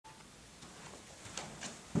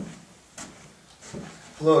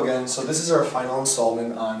Hello again. So this is our final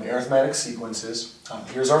installment on arithmetic sequences.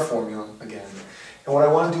 Here's our formula again. And what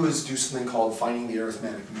I want to do is do something called finding the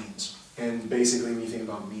arithmetic means. And basically when you think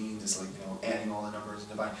about means, it's like, adding all the numbers and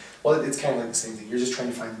dividing. Well, it's kind of like the same thing. You're just trying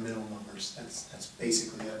to find the middle numbers. That's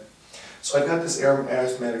basically it. So I've got this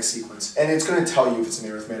arithmetic sequence, and it's going to tell you if it's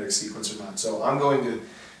an arithmetic sequence or not. So I'm going to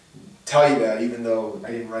tell you that even though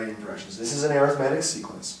I didn't write any directions. This is an arithmetic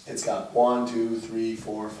sequence. It's got 1, 2, 3,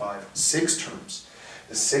 4, 5, 6 terms.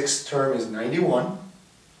 The sixth term is 91.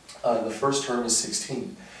 The first term is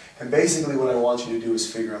 16. And basically what I want you to do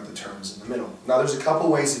is figure out the terms in the middle. Now there's a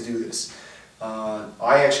couple ways to do this.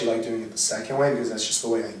 I actually like doing it the second way because that's just the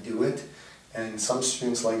way I do it. And some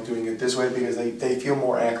students like doing it this way because they feel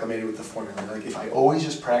more acclimated with the formula. Like if I always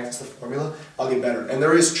just practice the formula, I'll get better. And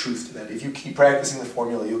there is truth to that. If you keep practicing the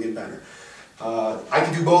formula, you'll get better. I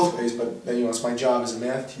can do both ways, but it's my job as a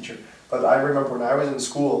math teacher. But I remember when I was in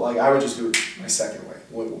school, I would just do it my second way.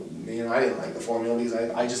 I didn't like the formula because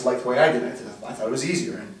I just liked the way I did it. I thought it was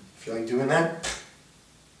easier. And if you like doing that,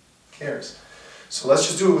 who cares? So let's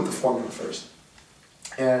just do it with the formula first.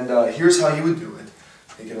 And here's how you would do it.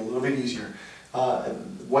 Make it a little bit easier.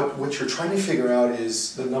 What you're trying to figure out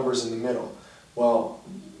is the numbers in the middle. Well,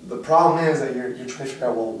 the problem is that you're trying to figure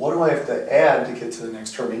out, well, what do I have to add to get to the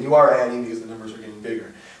next term? And you are adding because the numbers are getting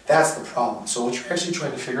bigger. That's the problem. So what you're actually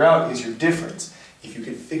trying to figure out is your difference. If you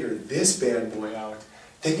could figure this bad boy out,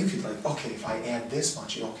 then you could okay, if I add this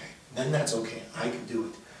much, okay, then that's okay. I can do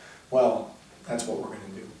it. Well, that's what we're going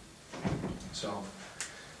to do. So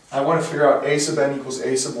I want to figure out a sub n equals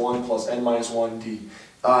a sub 1 plus n minus 1d.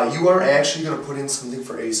 You are actually going to put in something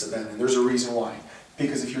for a sub n, and there's a reason why.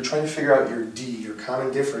 Because if you're trying to figure out your d, your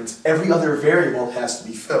common difference, every other variable has to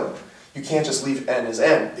be filled. You can't just leave n as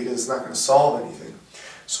n, because it's not going to solve anything.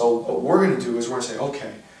 So what we're going to do is we're going to say,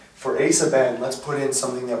 okay, for a sub n, let's put in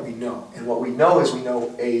something that we know. And what we know is we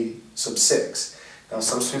know a sub 6. Now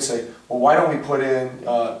some students say, well, why don't we put in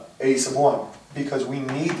a sub 1? Because we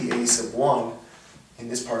need the a sub 1 in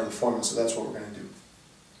this part of the formula, so that's what we're going to do.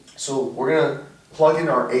 So we're going to plug in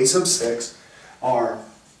our a sub 6, our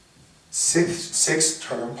sixth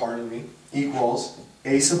term, equals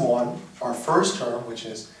a sub 1, our first term, which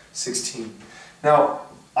is 16. Now,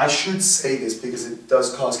 I should say this because it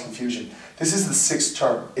does cause confusion. This is the sixth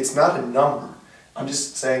term. It's not a number. I'm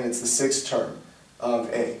just saying it's the sixth term of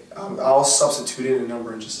a. I'll substitute in a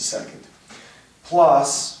number in just a second.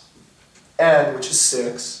 Plus n, which is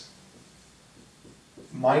 6,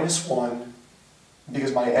 minus 1,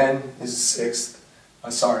 because my n is sixth,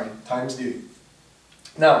 times d.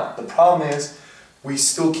 Now, the problem is we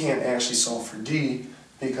still can't actually solve for d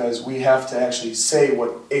because we have to actually say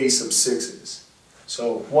what a sub 6 is.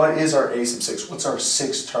 So what is our a sub 6? What's our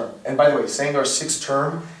sixth term? And by the way, saying our sixth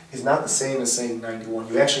term is not the same as saying 91.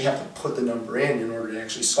 You actually have to put the number in order to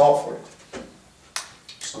actually solve for it.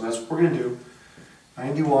 So that's what we're going to do.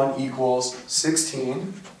 91 equals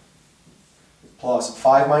 16 plus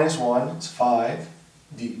 5 minus 1 is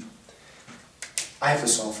 5d. I have to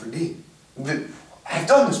solve for d. I've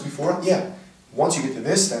done this before. Yeah. Once you get to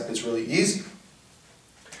this step, it's really easy.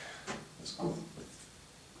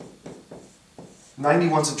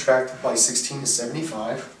 91 subtracted by 16 is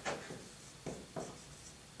 75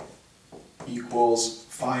 equals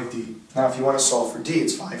 5d. Now if you want to solve for d,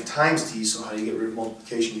 it's 5 times d, so how do you get rid of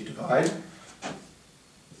multiplication? You divide.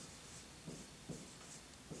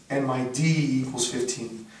 And my d equals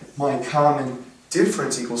 15. My common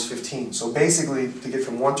difference equals 15. So basically, to get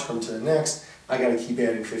from one term to the next, I got to keep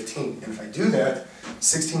adding 15. And if I do that,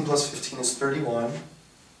 16 plus 15 is 31.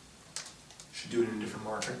 Should do it in a different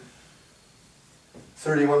marker.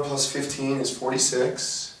 31 plus 15 is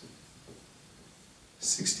 46.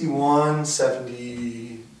 61,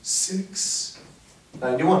 76,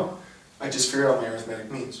 91. I just figured out my arithmetic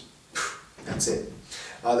means. That's it.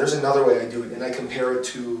 There's another way I do it, and I compare it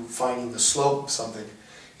to finding the slope of something.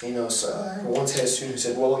 So I once had a student who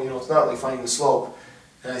said, well, it's not like finding the slope.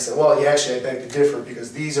 And I said, well, yeah, actually, I beg to differ,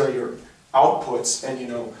 because these are your outputs, and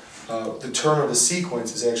the term of the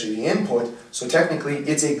sequence is actually the input, so technically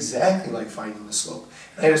it's exactly like finding the slope.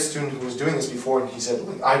 And I had a student who was doing this before, and he said,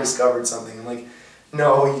 I discovered something. I'm like,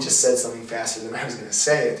 no, you just said something faster than I was going to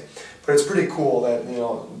say it. But it's pretty cool that,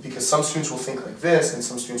 because some students will think like this, and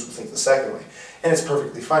some students will think the second way. And it's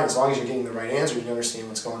perfectly fine, as long as you're getting the right answer and you understand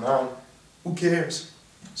what's going on. Who cares?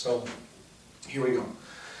 So, here we go.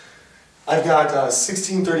 I've got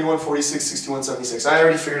 16, 31, 46, 61, 76. I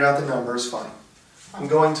already figured out the numbers, fine. I'm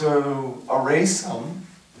going to erase them.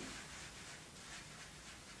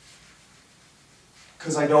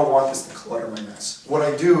 because I don't want this to clutter my mess. What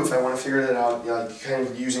I do if I want to figure that out, kind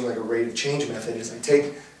of using like a rate of change method, is I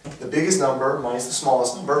take the biggest number minus the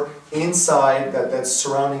smallest number inside that's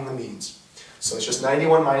surrounding the means. So it's just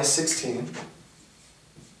 91 minus 16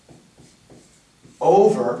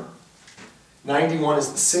 over 91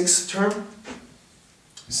 is the sixth term,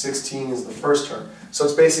 16 is the first term. So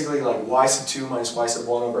it's basically like y sub 2 minus y sub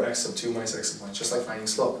 1 over x sub 2 minus x sub 1. It's just like finding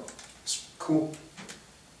slope. It's cool.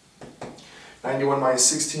 91 minus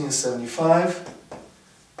 16 is 75.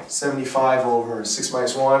 75 over 6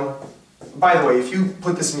 minus 1. By the way, if you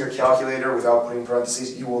put this in your calculator without putting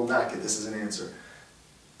parentheses, you will not get this as an answer.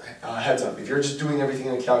 Heads up, if you're just doing everything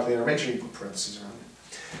in a calculator, make sure you put parentheses around it.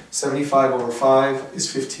 75 over 5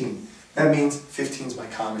 is 15. That means 15 is my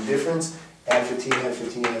common difference. Add 15, add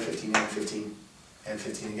 15, add 15, add 15, add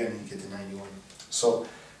 15 again, and you get to 91. So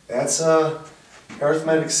that's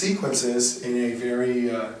arithmetic sequences in a very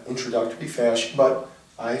introductory fashion, but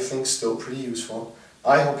I think still pretty useful.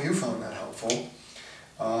 I hope you found that helpful.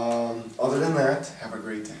 Other than that, have a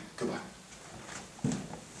great day. Goodbye.